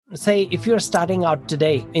say if you're starting out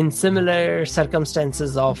today in similar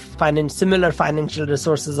circumstances of similar financial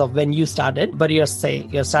resources of when you started, but you're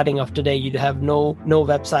starting off today, you have no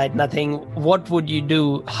website, nothing. What would you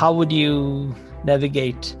do? How would you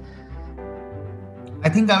navigate? I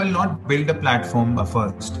think I will not build a platform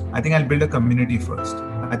first. I think I'll build a community first.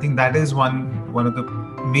 I think that is one of the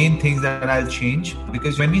main things that I'll change,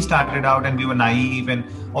 because when we started out and we were naive and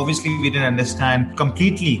obviously we didn't understand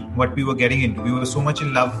completely what we were getting into. We were so much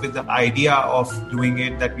in love with the idea of doing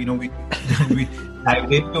it that we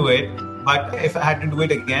dived into it. But if I had to do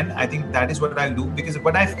it again, I think that is what I'll do, because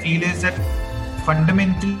what I feel is that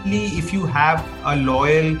fundamentally, if you have a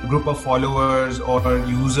loyal group of followers or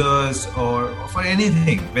users or for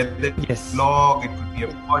anything, whether it's a blog, it could be a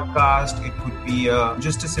podcast, it could be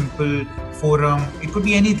just a simple forum, it could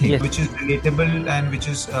be anything which is relatable and which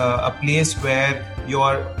is a place where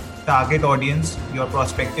your target audience, your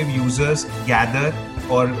prospective users gather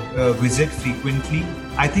or visit frequently.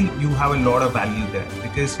 I think you have a lot of value there,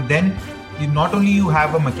 because then not only you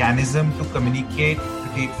have a mechanism to communicate,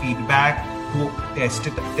 to take feedback, to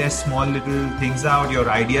test small little things out, your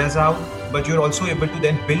ideas out, but you're also able to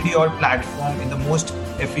then build your platform in the most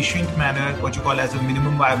efficient manner, what you call as a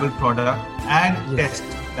minimum viable product, and test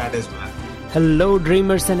that as well. Hello,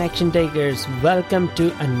 dreamers and action takers. Welcome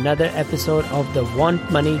to another episode of the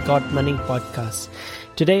Want Money, Got Money podcast.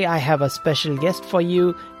 Today, I have a special guest for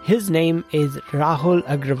you. His name is Rahul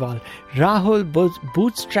Agrawal. Rahul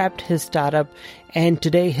bootstrapped his startup, and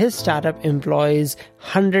today his startup employs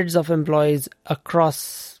hundreds of employees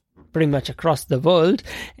pretty much across the world,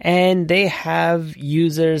 and they have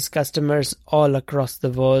users, customers all across the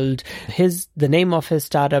world. The name of his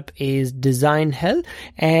startup is Design Hell,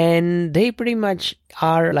 and they pretty much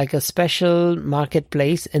are like a special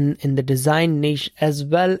marketplace in the design niche, as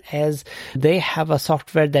well as they have a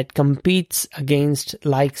software that competes against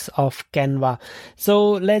likes of Canva.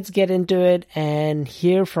 So let's get into it and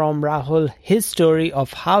hear from Rahul his story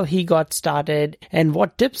of how he got started and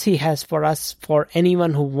what tips he has for us, for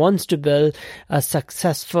anyone who wants to build a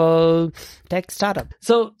successful tech startup.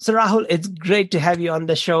 So Rahul, it's great to have you on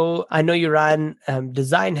the show. I know you ran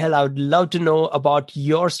Design Hell. I would love to know about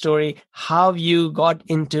your story, how you got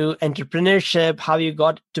into entrepreneurship, how you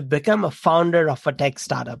got to become a founder of a tech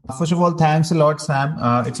startup. First of all, thanks a lot, Sam.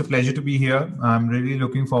 It's a pleasure to be here. I'm really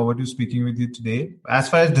looking forward to speaking with you today. As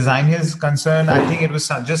far as Design Hell is concerned, I think it was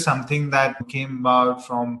just something that came about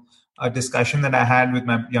from a discussion that I had with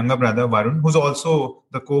my younger brother, Varun, who's also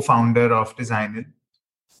the co-founder of Design Hell.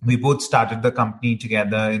 We both started the company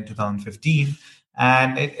together in 2015.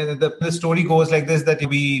 And the story goes like this, that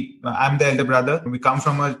I'm the elder brother. We come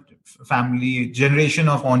from a generation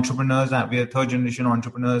of entrepreneurs. We are third generation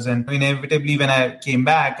entrepreneurs. And inevitably, when I came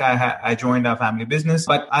back, I joined our family business.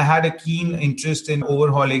 But I had a keen interest in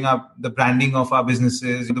overhauling the branding of our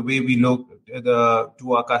businesses, the way we look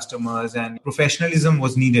to our customers, and professionalism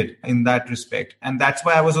was needed in that respect. And that's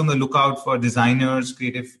why I was on the lookout for designers,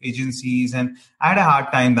 creative agencies. And I had a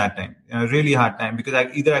hard time that time, a really hard time, because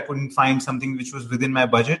I couldn't find something which was within my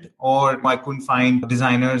budget, or I couldn't find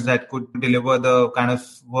designers that could deliver the kind of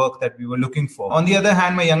work that we were looking for. On the other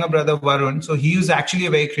hand, my younger brother, Varun, so he was actually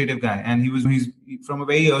a very creative guy. And he's from a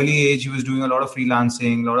very early age, he was doing a lot of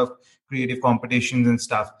freelancing, a lot of creative competitions and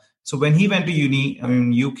stuff. So when he went to uni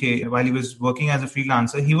in UK, while he was working as a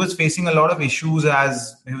freelancer, he was facing a lot of issues,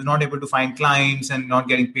 as he was not able to find clients and not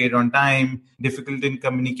getting paid on time, difficult in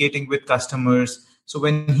communicating with customers. So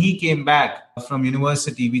when he came back from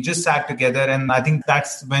university, we just sat together, and I think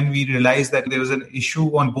that's when we realized that there was an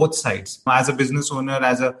issue on both sides. As a business owner,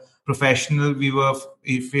 as a professional, we were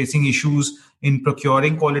facing issues in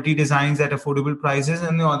procuring quality designs at affordable prices,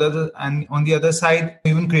 and on the other side,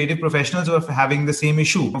 even creative professionals were having the same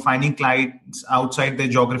issue, finding clients outside their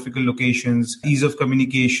geographical locations, ease of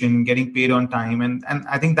communication, getting paid on time. And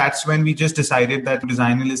I think that's when we just decided that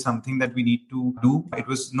Design Hell is something that we need to do. It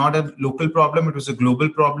was not a local problem, it was a global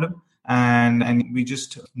problem, and we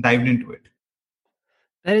just dived into it.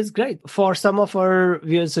 That is great. For some of our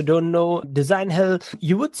viewers who don't know Design Hell,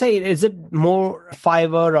 you would say, is it more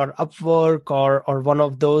Fiverr or Upwork or one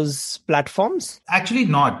of those platforms? Actually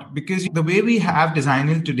not, because the way we have Design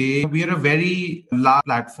Hell today, we are a very large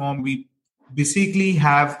platform. We basically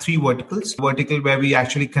have three verticals. Vertical where we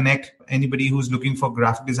actually connect anybody who's looking for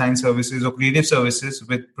graphic design services or creative services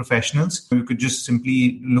with professionals. You could just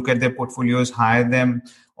simply look at their portfolios, hire them,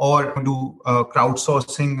 or do a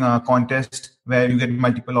crowdsourcing contest where you get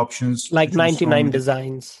multiple options. Like 99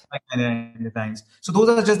 designs. Like 99 designs. So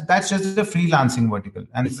that's just the freelancing vertical.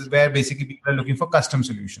 And this is where basically people are looking for custom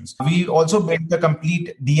solutions. We also built the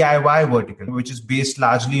complete DIY vertical, which is based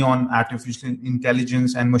largely on artificial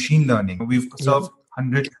intelligence and machine learning. We've served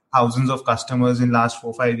hundreds, thousands of customers in last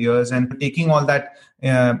 4-5 years, and taking all that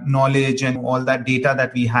knowledge and all that data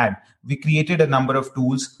that we had, we created a number of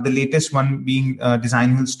tools. The latest one being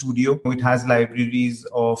Design Hill Studio. It has libraries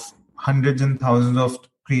of hundreds and thousands of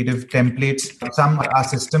creative templates. Some our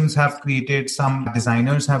systems have created, some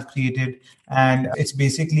designers have created, and it's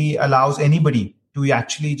basically allows anybody to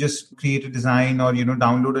actually just create a design or,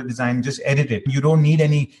 download a design, just edit it. You don't need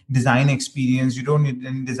any design experience. You don't need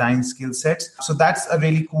any design skill sets. So that's a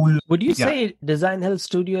really cool. Would you say Design Hill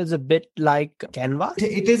Studio is a bit like Canva?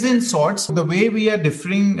 It is in sorts. The way we are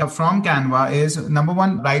differing from Canva is, number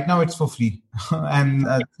one, right now it's for free. And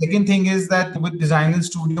second thing is that with Design Hill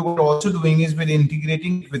Studio, what we're also doing is we're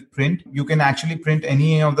integrating with print. You can actually print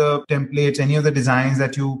any of the templates, any of the designs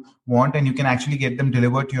that you want, and you can actually get them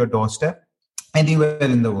delivered to your doorstep anywhere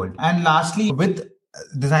in the world. And lastly, with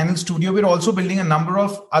Design Hill Studio, we're also building a number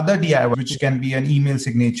of other DIY, which can be an email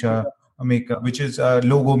signature maker, which is a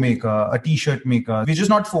logo maker, a t-shirt maker. We're just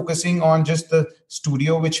not focusing on just the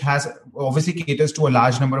studio, which has obviously caters to a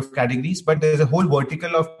large number of categories, but there's a whole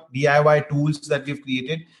vertical of DIY tools that we've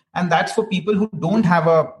created. And that's for people who don't have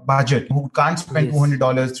a budget, who can't spend $200,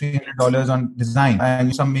 $300 on design.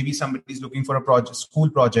 And maybe somebody's looking for a school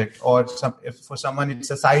project, or if for someone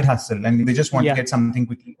it's a side hustle and they just want to get something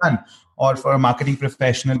quickly done. Or for a marketing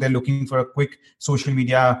professional, they're looking for a quick social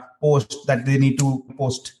media post that they need to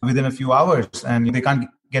post within a few hours, and they can't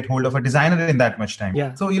get hold of a designer in that much time.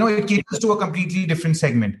 So, it caters to a completely different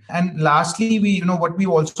segment. And lastly, what we've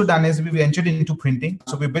also done is we've entered into printing.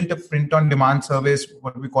 So we built a print on demand service,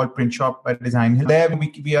 what we call Print Shop by Design Hill. There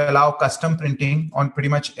we allow custom printing on pretty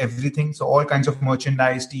much everything. So all kinds of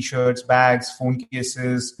merchandise, t-shirts, bags, phone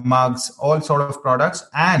cases, mugs, all sort of products.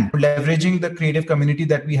 And leveraging the creative community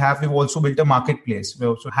that we have, we've also built a marketplace. We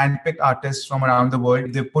also handpicked artists from around the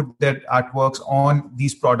world. They put their artworks on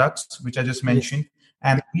these products, which I just mentioned.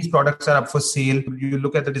 And these products are up for sale. You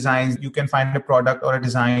look at the designs, you can find a product or a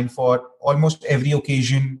design for almost every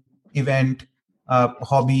occasion, event,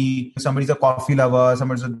 hobby. Somebody's a coffee lover,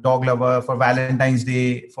 somebody's a dog lover, for Valentine's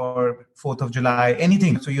Day, for 4th of July,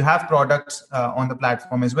 anything. So you have products on the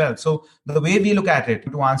platform as well. So the way we look at it,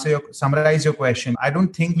 to summarize your question, I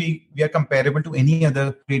don't think we are comparable to any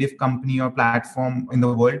other creative company or platform in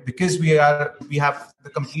the world, because we have the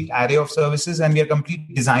complete array of services, and we are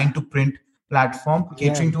completely designed to print platform,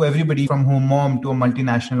 catering to everybody from home mom to a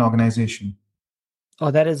multinational organization.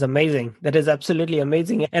 Oh, that is amazing. That is absolutely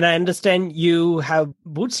amazing. And I understand you have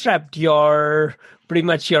bootstrapped pretty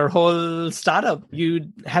much your whole startup.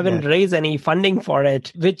 You haven't raised any funding for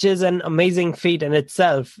it, which is an amazing feat in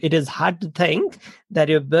itself. It is hard to think that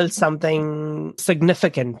you built something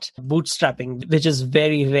significant, bootstrapping, which is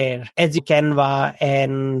very rare. As Canva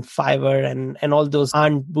and Fiverr and all those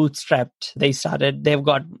aren't bootstrapped. They've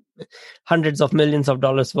got hundreds of millions of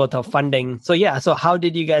dollars worth of funding. So how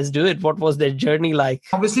did you guys do it? What was their journey like?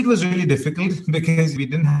 Obviously, it was really difficult because we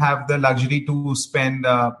didn't have the luxury to spend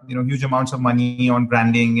huge amounts of money on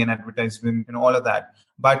branding and advertisement and all of that.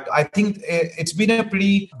 But I think it's been a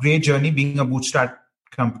pretty great journey being a bootstrap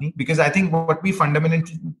company, because I think what we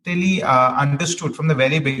fundamentally understood from the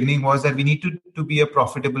very beginning was that we needed to be a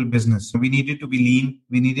profitable business. We needed to be lean.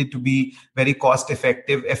 We needed to be very cost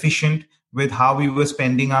effective, efficient with how we were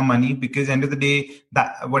spending our money, because end of the day,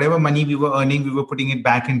 that whatever money we were earning, we were putting it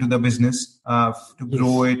back into the business to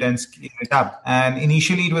grow it and scale it up. And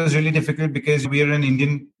initially it was really difficult because we are an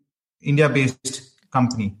India-based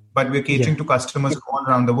company, but we're catering to customers all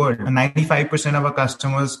around the world. And 95% of our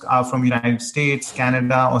customers are from United States,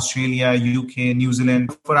 Canada, Australia, UK, New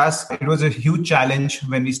Zealand. For us, it was a huge challenge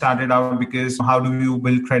when we started out, because how do you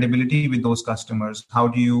build credibility with those customers? How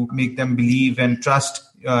do you make them believe and trust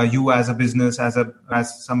you as a business,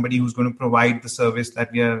 as somebody who's going to provide the service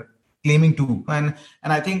that we are claiming to? And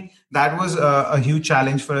I think that was a huge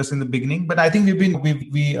challenge for us in the beginning. But I think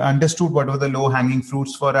we understood what were the low hanging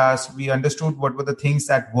fruits for us. We understood what were the things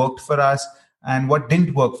that worked for us and what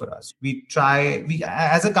didn't work for us.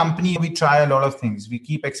 As a company, we try a lot of things. We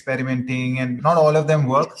keep experimenting, and not all of them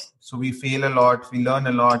work. So we fail a lot, we learn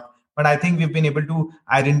a lot. But I think we've been able to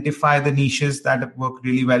identify the niches that work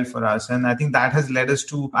really well for us. And I think that has led us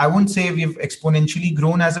to, I wouldn't say we've exponentially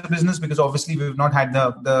grown as a business, because obviously we've not had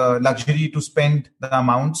the luxury to spend the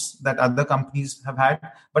amounts that other companies have had.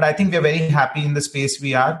 But I think we're very happy in the space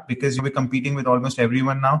we are, because we're competing with almost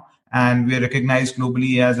everyone now. and we are recognized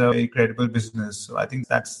globally as a very credible business. So I think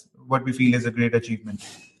that's what we feel is a great achievement.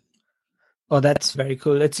 Oh, that's very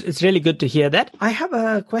cool. It's really good to hear that. I have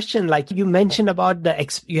a question. Like you mentioned about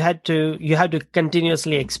you have to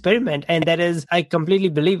continuously experiment, and that is, I completely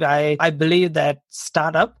believe. I believe that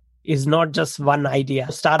startup is not just one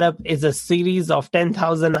idea. Startup is a series of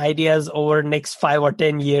 10,000 ideas over next 5 or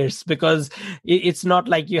 10 years, because it's not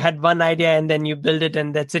like you had one idea and then you build it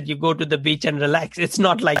and that's it. You go to the beach and relax. It's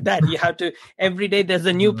not like that. You have to, every day there's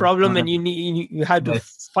a new problem and you have to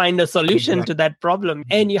find a solution to that problem.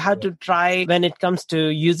 And you have to try, when it comes to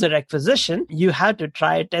user acquisition, you have to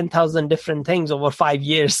try 10,000 different things over 5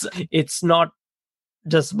 years. It's not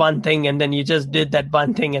just one thing and then you just did that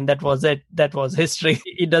one thing and that was it. That was history.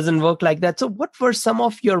 It doesn't work like that. So what were some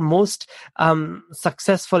of your most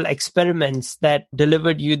successful experiments that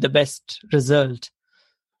delivered you the best result?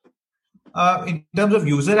 In terms of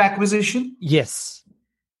user acquisition? Yes.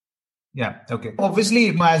 Yeah. Okay.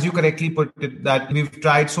 Obviously, as you correctly put it, that we've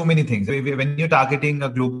tried so many things. When you're targeting a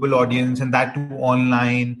global audience and that too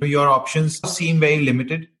online, your options seem very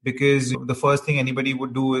limited, because the first thing anybody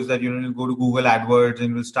would do is that, you'll go to Google AdWords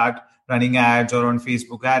and will start running ads, or on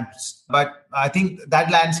Facebook ads. But I think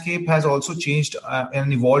that landscape has also changed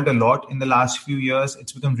and evolved a lot in the last few years.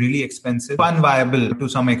 It's become really expensive, unviable to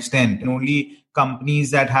some extent, and only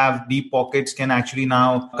companies that have deep pockets can actually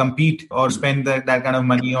now compete or spend that kind of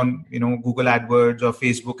money on, Google AdWords or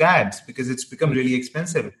Facebook ads, because it's become really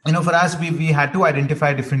expensive. For us, we had to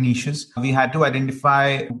identify different niches. We had to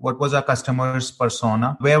identify what was our customers'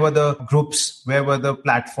 persona, where were the groups, where were the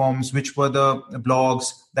platforms, which were the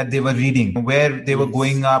blogs that they were reading, where they were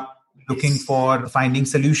going up looking for finding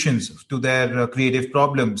solutions to their creative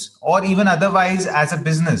problems, or even otherwise as a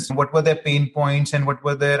business, what were their pain points and what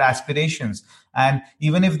were their aspirations. And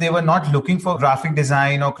even if they were not looking for graphic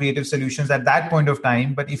design or creative solutions at that point of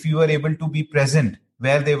time, but if you were able to be present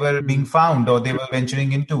where they were being found or they were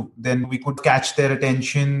venturing into, then we could catch their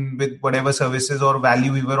attention with whatever services or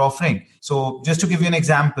value we were offering. So just to give you an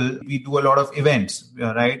example, we do a lot of events,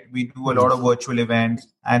 right? We do a lot of virtual events,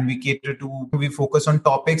 and we focus on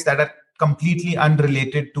topics that are completely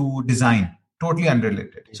unrelated to design. Totally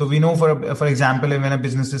unrelated. So we know, for example, when a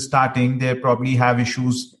business is starting, they probably have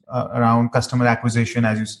issues around customer acquisition,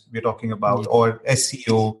 as we're talking about, or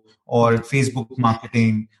SEO, or Facebook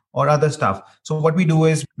marketing, or other stuff. So what we do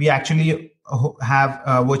is we actually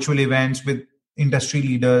have virtual events with industry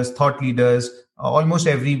leaders, thought leaders, almost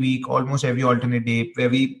every week, almost every alternate day, where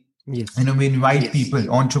we we invite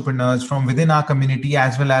people, entrepreneurs from within our community,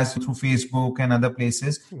 as well as through Facebook and other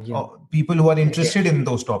places, people who are interested in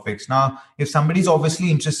those topics. Now, if somebody's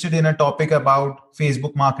obviously interested in a topic about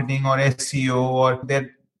Facebook marketing or SEO, or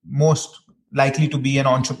they're most likely to be an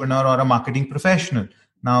entrepreneur or a marketing professional.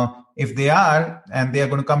 Now, if they are, and they are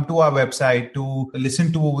going to come to our website to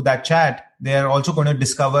listen to that chat, they are also going to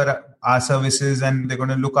discover our services, and they're going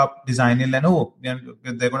to look up Designil,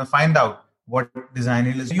 and they're going to find out what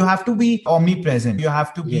Designil is. You have to be omnipresent. You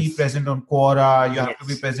have to be present on Quora. You have to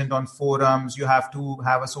be present on forums. You have to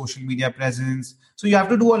have a social media presence. So you have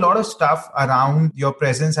to do a lot of stuff around your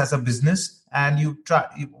presence as a business. And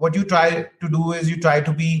what you try to do is you try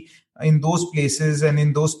to be in those places and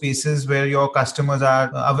in those spaces where your customers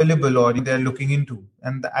are available or they're looking into.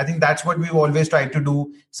 And I think that's what we've always tried to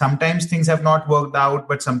do. Sometimes things have not worked out,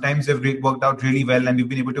 but sometimes they've worked out really well, and we've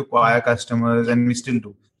been able to acquire customers, and we still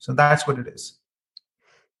do. So that's what it is.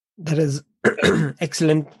 That is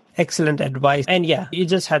excellent advice. And you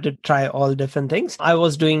just had to try all different things. I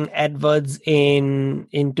was doing AdWords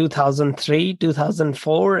in 2003,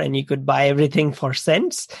 2004, and you could buy everything for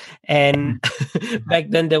cents. And back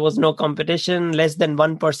then there was no competition. Less than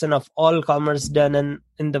 1% of all commerce done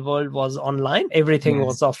in the world was online. Everything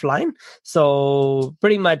was offline. So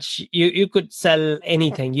pretty much you could sell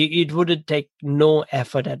anything. It wouldn't take no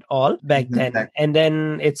effort at all back then. And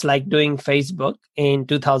then it's like doing Facebook in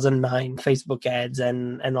 2009, Facebook ads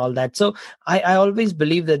and all that. So I always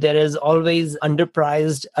believe that there is always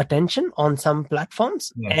underpriced attention on some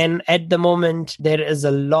platforms. And at the moment, there is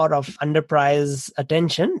a lot of underpriced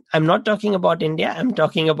attention. I'm not talking about India. I'm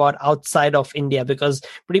talking about outside of India, because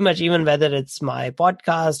pretty much even whether it's my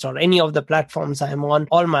podcast or any of the platforms I'm on,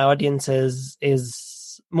 all my audience is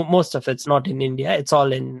most of it's not in India. It's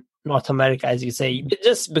all in North America, as you say,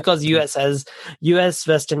 just because US,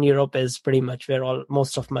 Western Europe is pretty much where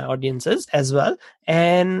most of my audience is as well.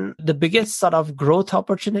 And the biggest sort of growth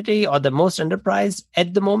opportunity, or the most enterprise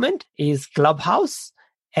at the moment, is Clubhouse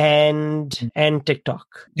and TikTok.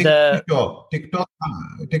 TikTok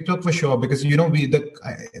for sure, because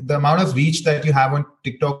the amount of reach that you have on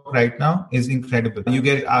TikTok right now is incredible. You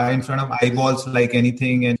get in front of eyeballs like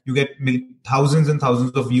anything, and you get thousands and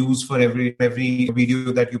thousands of views for every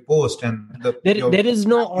video that you post, and there is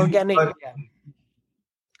no organic.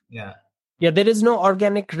 Yeah. Yeah, there is no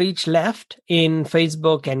organic reach left in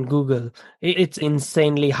Facebook and Google. It's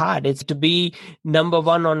insanely hard. It's to be number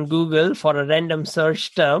one on Google for a random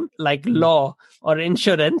search term like law or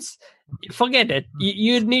insurance. Forget it.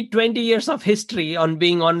 You need 20 years of history on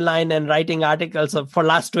being online and writing articles for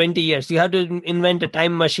last 20 years. You have to invent a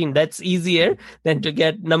time machine. That's easier than to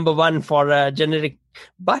get number one for a generic.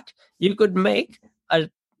 But you could make a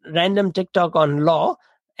random TikTok on law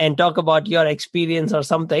and talk about your experience or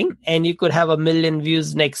something, and you could have 1 million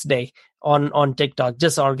views next day on TikTok,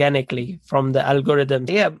 just organically from the algorithm.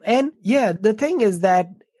 Yeah. And yeah, the thing is that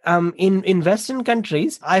in Western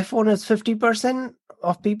countries, iPhone is 50%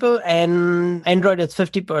 of people and Android is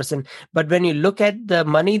 50%. But when you look at the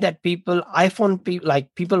money that people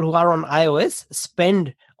who are on iOS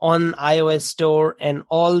spend on iOS store and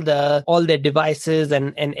all their devices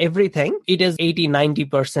and everything, it is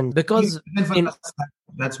 80-90%, because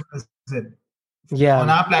that's what I said. Yeah. On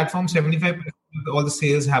our platform, 75% of all the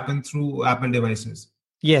sales happen through Apple devices.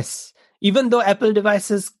 Yes. Even though Apple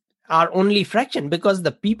devices are only fraction, because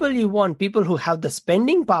the people who have the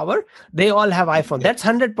spending power, they all have iPhone. That's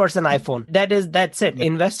 100% iPhone. That's it.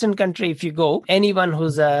 In Western country, if you go, anyone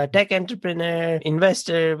who's a tech entrepreneur,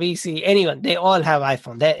 investor, VC, anyone, they all have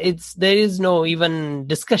iPhone. There is no even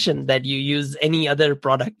discussion that you use any other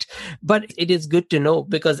product. But it is good to know,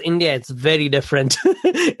 because India is very different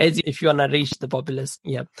as if you want to reach the populace.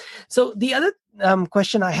 Yeah. So the other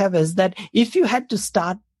question I have is that if you had to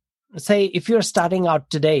start, say, if you're starting out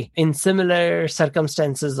today in similar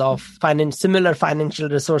circumstances of similar financial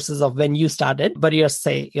resources of when you started, but you're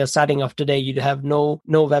starting off today, you have no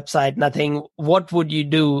website, nothing. What would you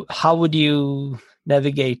do? How would you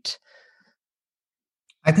navigate?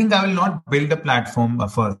 I think I will not build a platform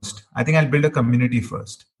first. I think I'll build a community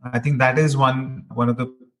first. I think that is one of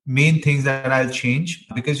the main things that I'll change,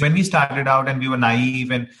 because when we started out and we were naive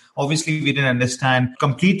and obviously we didn't understand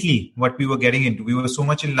completely what we were getting into. We were so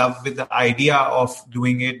much in love with the idea of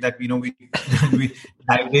doing it that we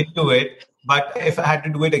dived into it. But if I had to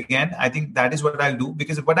do it again, I think that is what I'll do,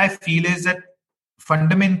 because what I feel is that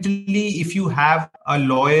fundamentally, if you have a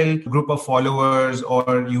loyal group of followers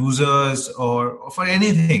or users or for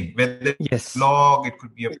anything, whether it's a blog, it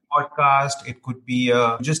could be a podcast, it could be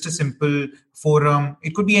just a simple forum,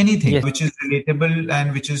 it could be anything which is relatable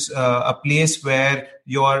and which is a place where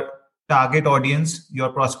your target audience, your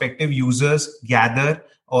prospective users gather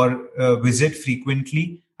or visit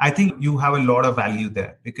frequently. I think you have a lot of value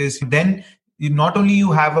there, because then not only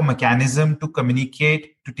you have a mechanism to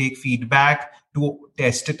communicate, to take feedback, to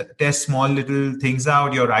test small little things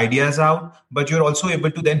out, your ideas out, but you're also able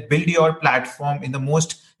to then build your platform in the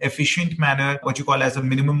most efficient manner, what you call as a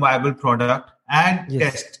minimum viable product, and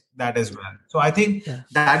test that as well. So I think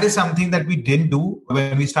that is something that we didn't do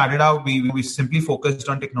when we started out. We simply focused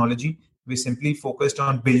on technology. We simply focused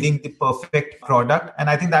on building the perfect product. And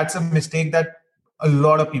I think that's a mistake that a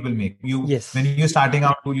lot of people make. When you're starting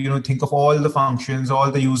out, think of all the functions,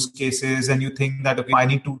 all the use cases, and you think that, okay, I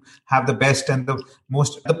need to have the best and the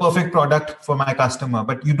perfect product for my customer.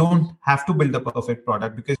 But you don't have to build the perfect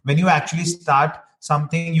product, because when you actually start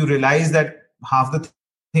something, you realize that half the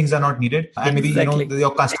things are not needed. And maybe,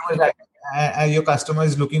 your customer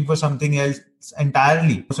is looking for something else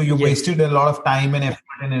entirely. So you wasted a lot of time and effort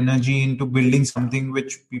and energy into building something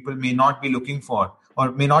which people may not be looking for,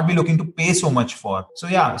 or may not be looking to pay so much for. So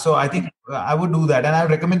I think I would do that. And I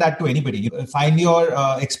would recommend that to anybody. Find your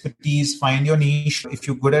expertise, find your niche. If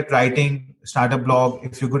you're good at writing, start a blog.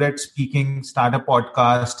 If you're good at speaking, start a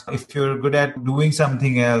podcast. If you're good at doing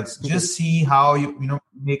something else, just see how you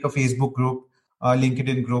make a Facebook group,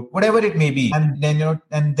 LinkedIn group, whatever it may be. And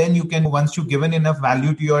then you can, once you've given enough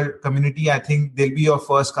value to your community, I think they'll be your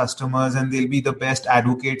first customers and they'll be the best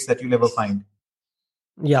advocates that you'll ever find.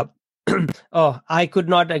 Yeah. Oh, I could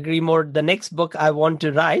not agree more. The next book I want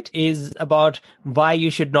to write is about why you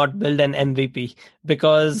should not build an MVP,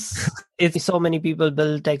 because It's so many people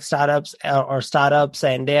build tech startups or startups,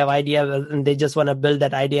 and they have idea and they just want to build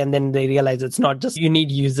that idea, and then they realize it's not just you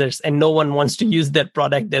need users and no one wants to use their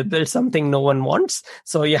product. They build something no one wants.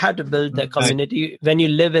 So you have to build the community. When you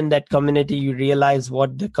live in that community, you realize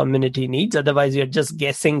what the community needs. Otherwise, you're just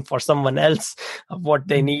guessing for someone else of what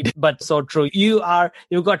they need. But so true. You've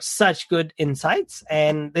got such good insights,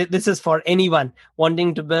 and this is for anyone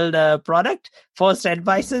wanting to build a product. First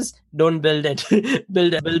advice is don't build it.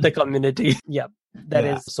 build the community. Yeah. That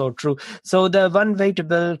is so true. So the one way to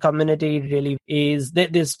build community really is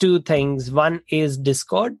there's two things. One is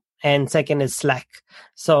Discord and second is Slack.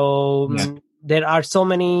 So there are so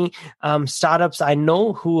many startups I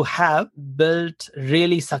know who have built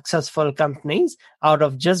really successful companies out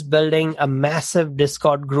of just building a massive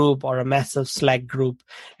Discord group or a massive Slack group.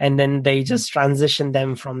 And then they just transition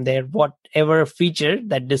them from there. Whatever feature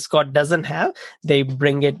that Discord doesn't have, they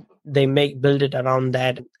bring it. They build it around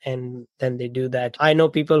that, and then they do that. I know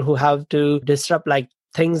people who have to disrupt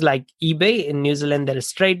things like eBay in New Zealand. There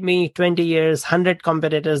is TradeMe, 20 years, 100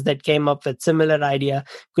 competitors that came up with similar idea,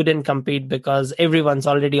 couldn't compete because everyone's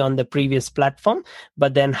already on the previous platform.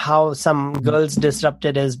 But then how some girls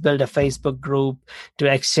disrupted is build a Facebook group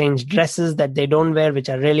to exchange dresses that they don't wear, which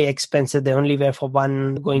are really expensive. They only wear for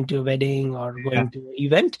one, going to a wedding or going to an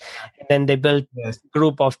event. And then they built a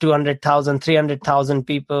group of 200,000, 300,000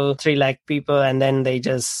 people, 3 lakh people, and then they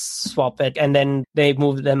just swap it. And then they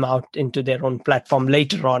move them out into their own platform later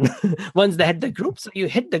on. Once they had the group, so you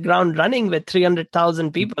hit the ground running with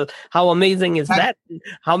 300,000 people. How amazing is that?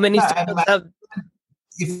 How many startups have?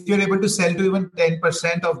 If you're able to sell to even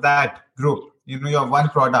 10% of that group, you have one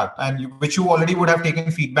product and which you already would have taken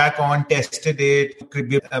feedback on, tested it,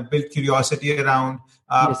 built curiosity around.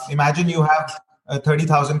 Imagine you have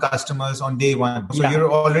 30,000 customers on day one. So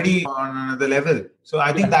you're already on another level. So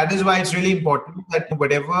I think that is why it's really important that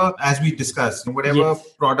whatever, as we discussed, whatever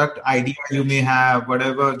product idea you may have,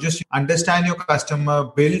 whatever, just understand your customer,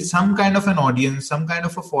 build some kind of an audience, some kind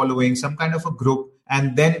of a following, some kind of a group,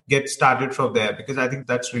 and then get started from there, because I think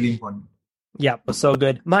that's really important. Yeah, so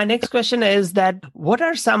good. My next question is that what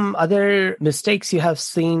are some other mistakes you have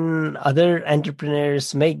seen other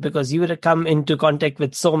entrepreneurs make? Because you would have come into contact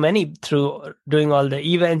with so many through doing all the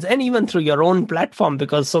events and even through your own platform,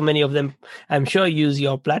 because so many of them, I'm sure, use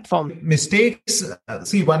your platform. Mistakes,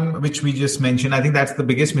 see, one which we just mentioned, I think that's the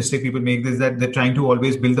biggest mistake people make, is that they're trying to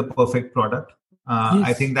always build the perfect product.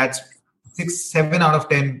 I think that's 7 out of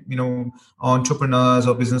 10, entrepreneurs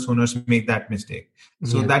or business owners make that mistake.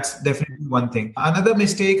 So that's definitely one thing. Another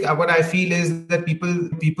mistake, what I feel is that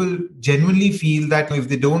people genuinely feel that if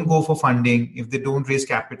they don't go for funding, if they don't raise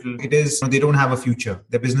capital, it is they don't have a future.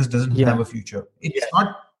 Their business doesn't have a future.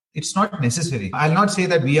 It's not necessary. I'll not say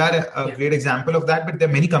that we are a great example of that, but there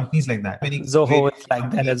are many companies like that. Zoho is like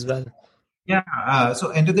that as well. Yeah. So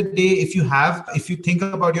end of the day, if you think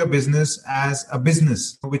about your business as a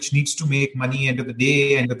business which needs to make money end of the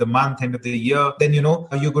day, end of the month, end of the year, then you're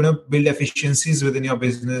going to build efficiencies within your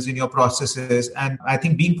business, in your processes. And I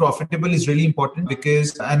think being profitable is really important,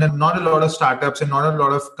 because not a lot of startups and not a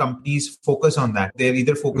lot of companies focus on that. They're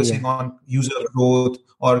either focusing on user growth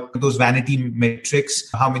or those vanity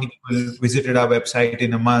metrics, how many people visited our website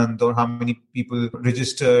in a month, or how many people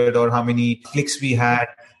registered, or how many clicks we had.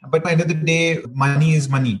 But at the end of the day, money is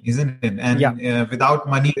money, isn't it? And without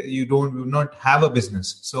money, you will not have a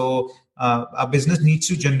business. So a business needs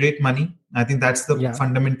to generate money. I think that's the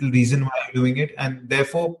fundamental reason why you're doing it. And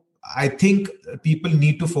therefore, I think people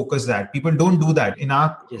need to focus that. People don't do that.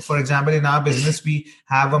 For example, in our business, we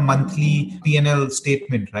have a monthly P&L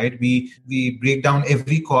statement, right? We break down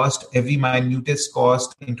every cost, every minutest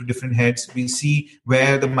cost into different heads. We see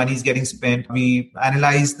where the money is getting spent. We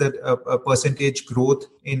analyze the percentage growth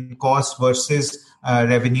in cost versus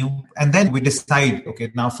revenue. And then we decide,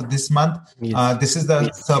 okay, now for this month, this is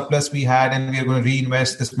the surplus we had, and we are going to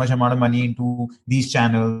reinvest this much amount of money into these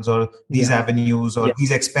channels or these avenues or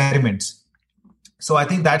these experiments. So I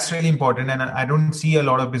think that's really important. And I don't see a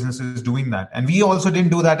lot of businesses doing that. And we also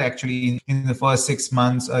didn't do that actually in the first 6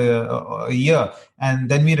 months, a year. And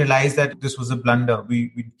then we realized that this was a blunder.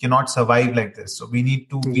 We cannot survive like this. So we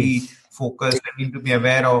need to be focused. We need to be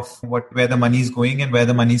aware of where the money is going and where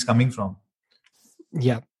the money is coming from.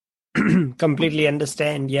 Yeah. Completely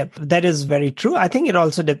understand. Yep. That is very true. I think it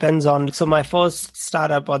also depends on, so my first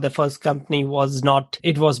startup or the first company was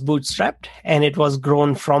bootstrapped, and it was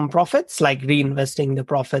grown from profits, like reinvesting the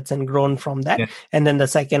profits and grown from that. And then the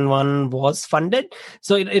second one was funded.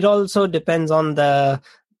 So it also depends on the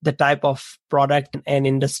type of product and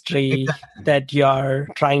industry that you're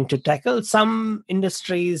trying to tackle. Some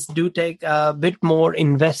industries do take a bit more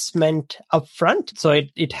investment upfront, so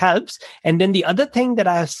it helps. And then the other thing that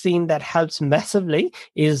I have seen that helps massively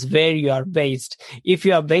is where you are based. If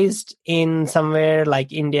you are based in somewhere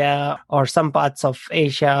like India or some parts of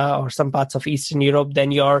Asia or some parts of Eastern Europe,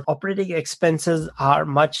 then your operating expenses are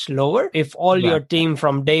much lower. If all your team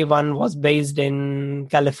from day one was based in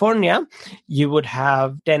California, you would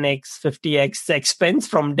have 10x, 50x expense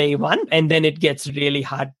from day one, and then it gets really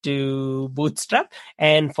hard to bootstrap.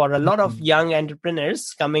 And for a lot of young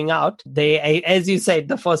entrepreneurs coming out, they, as you said,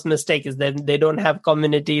 the first mistake is that they don't have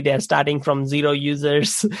community. They're starting from 0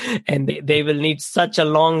 users, and they will need such a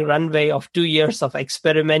long runway of 2 years of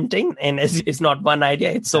experimenting. And it's not one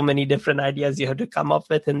idea, it's so many different ideas you have to come up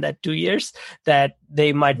with in that 2 years that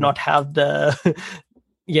they might not have the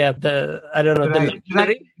I don't know.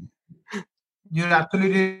 Right. You're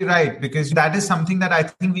absolutely right, because that is something that I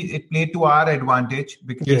think it played to our advantage,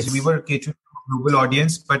 because we were catering to a global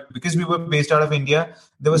audience, but because we were based out of India,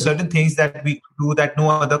 there were certain things that we could do that no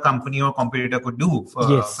other company or competitor could do.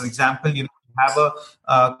 For example, we have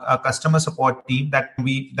a customer support team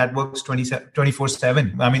that works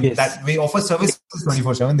 24/7. I mean, that we offer services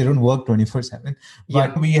 24/7. They don't work 24/7.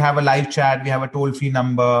 But we have a live chat. We have a toll-free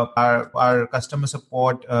number. Our customer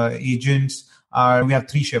support agents we have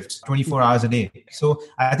 3 shifts, 24 hours a day. So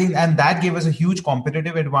I think, and that gave us a huge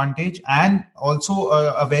competitive advantage, and also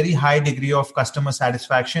a very high degree of customer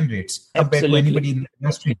satisfaction rates compared to anybody in the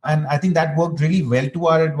industry. And I think that worked really well to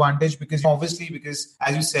our advantage, because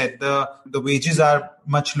as you said, the wages are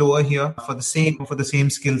much lower here for the same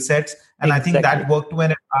skill sets. And I think that worked to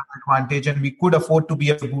our advantage, and we could afford to be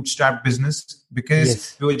a bootstrap business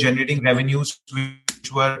because we were generating revenues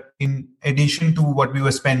which were in addition to what we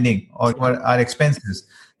were spending or our expenses.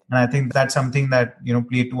 And I think that's something that,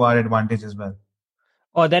 played to our advantage as well.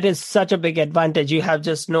 Oh, that is such a big advantage. You have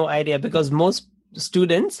just no idea, because most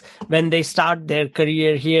students, when they start their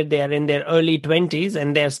career here, they are in their early 20s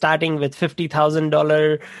and they're starting with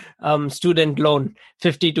 $50,000 student loan,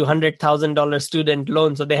 $50,000 to $100,000 student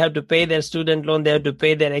loan. So they have to pay their student loan, they have to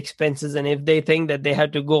pay their expenses. And if they think that they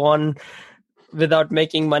have to go on without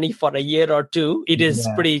making money for a year or two, it is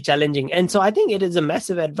pretty challenging. And so I think it is a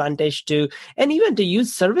massive advantage and even to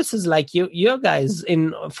use services like your guys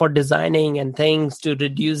for designing and things to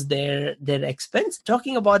reduce their expense.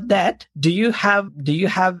 Talking about that, do you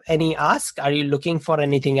have any ask? Are you looking for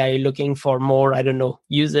anything? Are you looking for more, I don't know,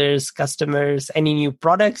 users, customers, any new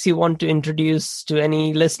products you want to introduce to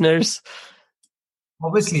any listeners?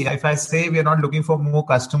 Obviously, if I say we're not looking for more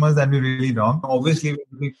customers, then we're really wrong. Obviously, we're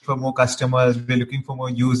looking for more customers. We're looking for more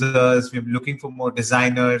users. We're looking for more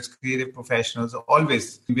designers, creative professionals.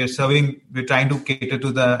 Always, we're trying to cater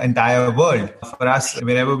to the entire world. For us,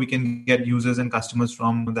 wherever we can get users and customers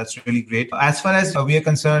from, that's really great. As far as we are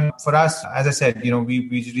concerned, for us, as I said, we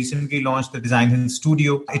recently launched the Design Hill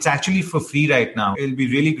Studio. It's actually for free right now. It'll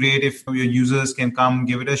be really great if your users can come,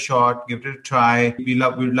 give it a shot, give it a try. We'd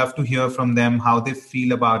love to hear from them how they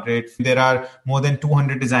feel about it. There are more than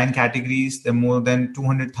 200 design categories. There are more than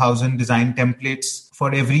 200,000 design templates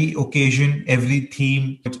for every occasion, every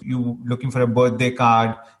theme. You're looking for a birthday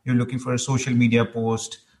card, you're looking for a social media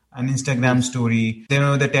post, an Instagram story. There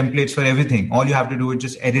are the templates for everything. All you have to do is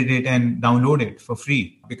just edit it and download it for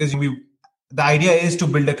free, because the idea is to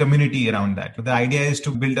build a community around that. The idea is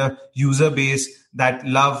to build a user base that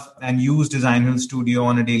love and use Design Hill Studio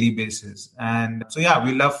on a daily basis. And so,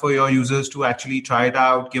 we love for your users to actually try it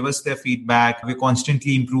out, give us their feedback. We're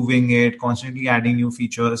constantly improving it, constantly adding new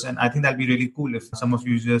features. And I think that'd be really cool if some of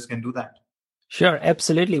your users can do that. Sure,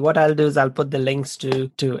 absolutely. What I'll do is I'll put the links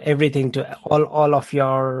to everything, to all of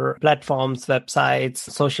your platforms, websites,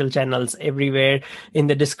 social channels, everywhere in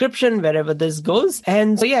the description, wherever this goes.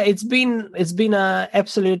 And so, it's been an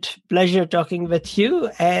absolute pleasure talking with you,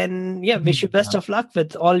 and wish you best of luck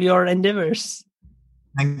with all your endeavors.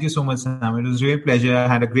 Thank you so much, Sam. It was really a pleasure. I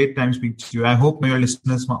had a great time speaking to you. I hope your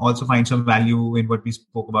listeners also find some value in what we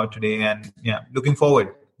spoke about today, and looking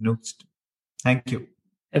forward. Thank you.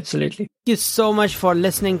 Absolutely. Thank you so much for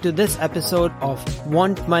listening to this episode of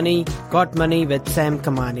Want Money, Got Money with Sam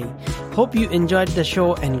Kamani. Hope you enjoyed the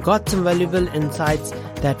show and got some valuable insights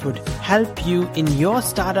that would help you in your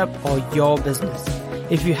startup or your business.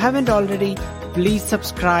 If you haven't already, please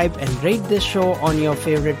subscribe and rate this show on your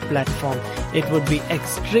favorite platform. It would be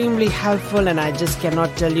extremely helpful, and I just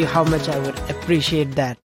cannot tell you how much I would appreciate that.